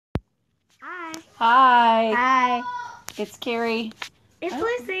Hi. Hi. It's Kerri. It's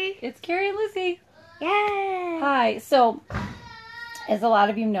Lucy. It's Kerri and Lucy. Yay. Hi. So, as a lot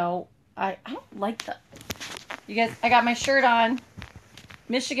of you know, I don't like the... You guys, I got my shirt on.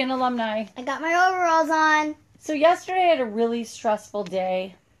 Michigan alumni. I got my overalls on. So yesterday I had a really stressful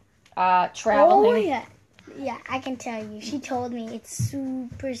day traveling. Oh, yeah. Yeah, I can tell you. She told me it's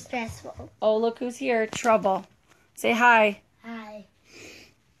super stressful. Oh, look who's here. Trouble. Say hi. Hi.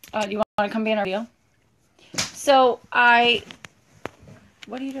 Do you want to come be in our video? So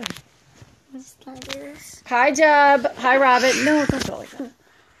what are you doing? I'm just going to do this. Hi, Jeb. Hi, Robin. No, don't go like that.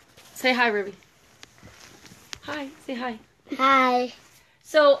 Say hi, Ruby. Hi. Say hi. Hi.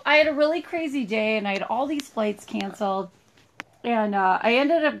 So I had a really crazy day, and I had all these flights canceled. And I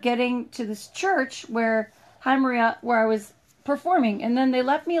ended up getting to this church where I was performing. And then they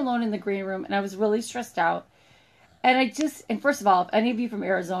left me alone in the green room, and I was really stressed out. And first of all, if any of you from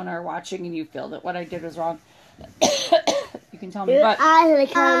Arizona are watching and you feel that what I did was wrong, you can tell me. But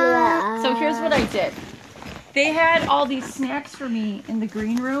so here's what I did. They had all these snacks for me in the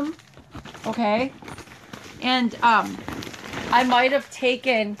green room, okay? And I might have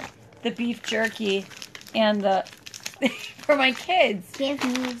taken the beef jerky and the for my kids. Give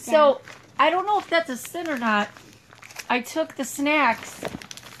me that. So I don't know if that's a sin or not. I took the snacks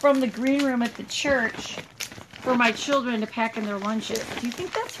from the green room at the church for my children to pack in their lunches. Do you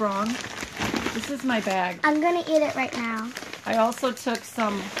think that's wrong? This is my bag. I'm going to eat it right now. I also took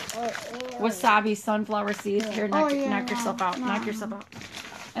some wasabi sunflower seeds. Here, knock yourself out. Knock yourself out.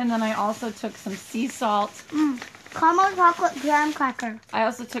 And then I also took some sea salt. Caramel chocolate graham cracker. I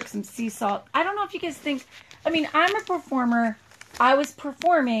also took some sea salt. I don't know if you guys think... I mean, I'm a performer. I was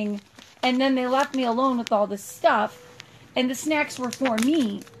performing, and then they left me alone with all this stuff, and the snacks were for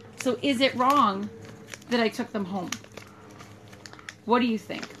me. So is it wrong that I took them home? What do you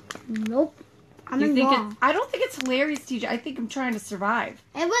think? Nope. I don't think it's hilarious, TJ. I think I'm trying to survive.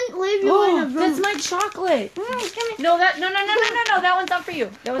 I wouldn't leave you in a room. That's my chocolate. No. No, that one's not for you.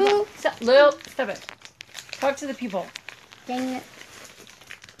 That one's not. Stop it. Talk to the people. Dang it.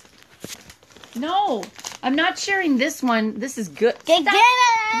 No, I'm not sharing this one. This is good. Get it!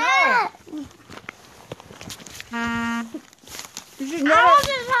 No. You should know I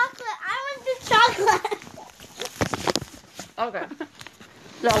want the chocolate. Okay.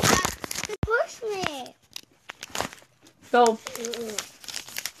 So. Push me. So,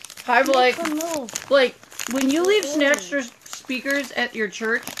 I'm like, when you leave snacks or speakers at your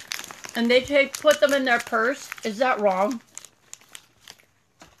church, and they put them in their purse, is that wrong?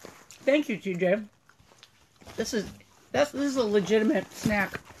 Thank you, TJ. This is a legitimate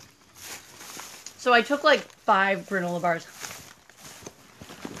snack. So I took like 5 granola bars.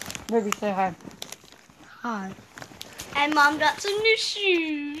 Ruby, say hi. Hi. And Mom got some new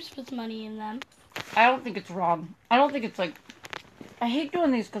shoes with money in them. I don't think it's wrong. I don't think it's like... I hate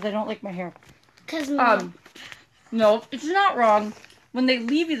doing these because I don't like my hair. No, it's not wrong when they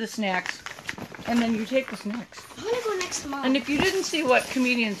leave you the snacks and then you take the snacks. I'm going to go next to Mom. And if you didn't see what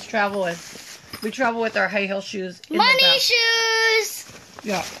comedians travel with, we travel with our high heel shoes. Money shoes!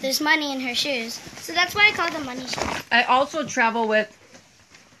 Yeah. There's money in her shoes. So that's why I call them money shoes. I also travel with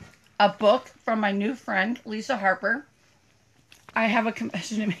a book from my new friend, Lisa Harper. I have a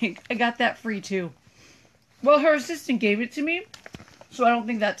confession to make. I got that free too. Well, her assistant gave it to me, so I don't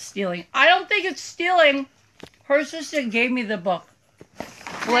think that's stealing. I don't think it's stealing. Her assistant gave me the book.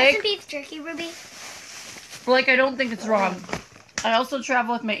 Blake, some beef jerky, Ruby. Blake, I don't think it's wrong. I also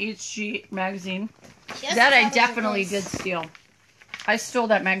travel with my HG magazine. That I definitely did steal. I stole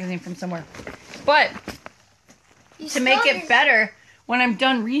that magazine from somewhere. But to make it better, when I'm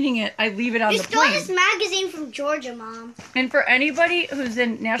done reading it, I leave it on the plane. You stole this magazine from Georgia, Mom. And for anybody who's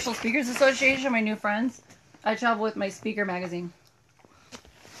in National Speakers Association, my new friends, I travel with my speaker magazine.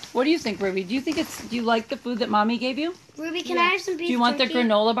 What do you think, Ruby? Do you like the food that Mommy gave you? Ruby, can I have some beef jerky? Do you want the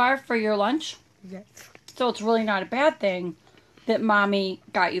granola bar for your lunch? Yes. So it's really not a bad thing that Mommy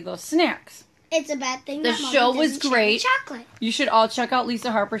got you those snacks. It's a bad thing the that Mommy show was great. Chocolate. You should all check out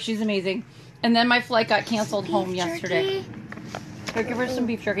Lisa Harper. She's amazing. And then my flight got canceled home yesterday. So give her some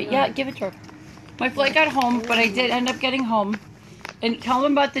beef jerky. Yeah, give it to her. My flight got home, but I did end up getting home. And tell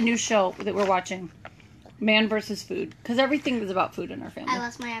them about the new show that we're watching. Man versus Food. Because everything was about food in our family. I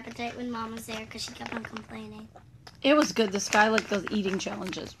lost my appetite when Mom was there because she kept on complaining. It was good. This guy liked those eating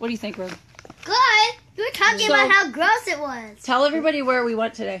challenges. What do you think, Rube? Good. You were talking about how gross it was. Tell everybody where we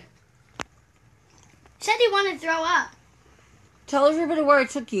went today. Said you wanted to throw up. Tell everybody where I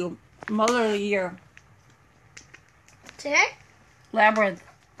took you. Mother of the Year. Today? Labyrinth.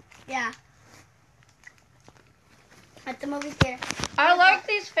 Yeah. at the movie theater. I like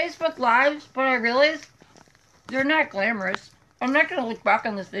these Facebook Lives, but I realize they're not glamorous. I'm not going to look back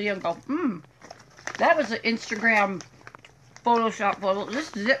on this video and go, that was an Instagram Photoshop photo.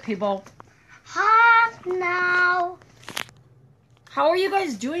 This is it, people. Hot now. How are you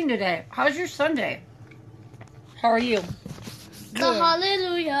guys doing today? How's your Sunday? How are you? The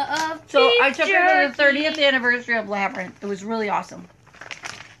hallelujah of So I beef took her to the jerky. 30th anniversary of Labyrinth. It was really awesome.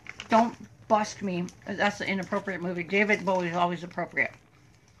 Don't bust me. That's an inappropriate movie. David Bowie is always appropriate.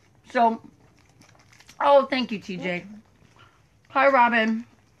 So, oh, thank you, TJ. Hi, Robin.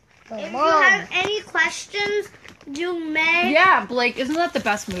 If you have any questions, you may. Yeah, Blake, isn't that the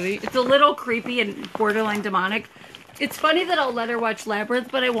best movie? It's a little creepy and borderline demonic. It's funny that I'll let her watch Labyrinth,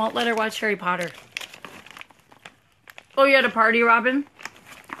 but I won't let her watch Harry Potter. Oh, you had a party, Robin?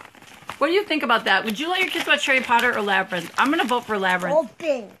 What do you think about that? Would you let your kids watch Harry Potter or Labyrinth? I'm going to vote for Labyrinth.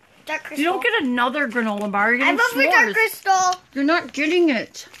 Open. Dark crystal. You don't get another granola bar. You're I getting vote for Dark s'mores. Crystal. You're not getting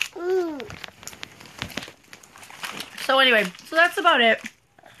it. Ooh. So anyway, so that's about it.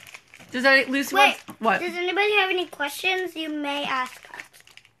 Does that Lucy? Wait. What? Does anybody have any questions? You may ask us.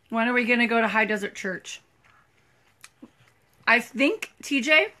 When are we going to go to High Desert Church? I think,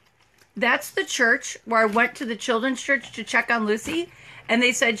 TJ, that's the church where I went to the children's church to check on Lucy, and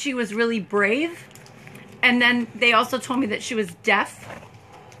they said she was really brave. And then they also told me that she was deaf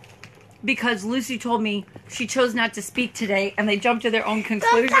because Lucy told me she chose not to speak today, and they jumped to their own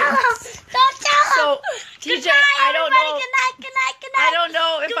conclusions. Don't tell them. So, TJ, I don't know. Good night. I don't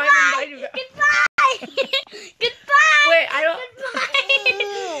know if I'm in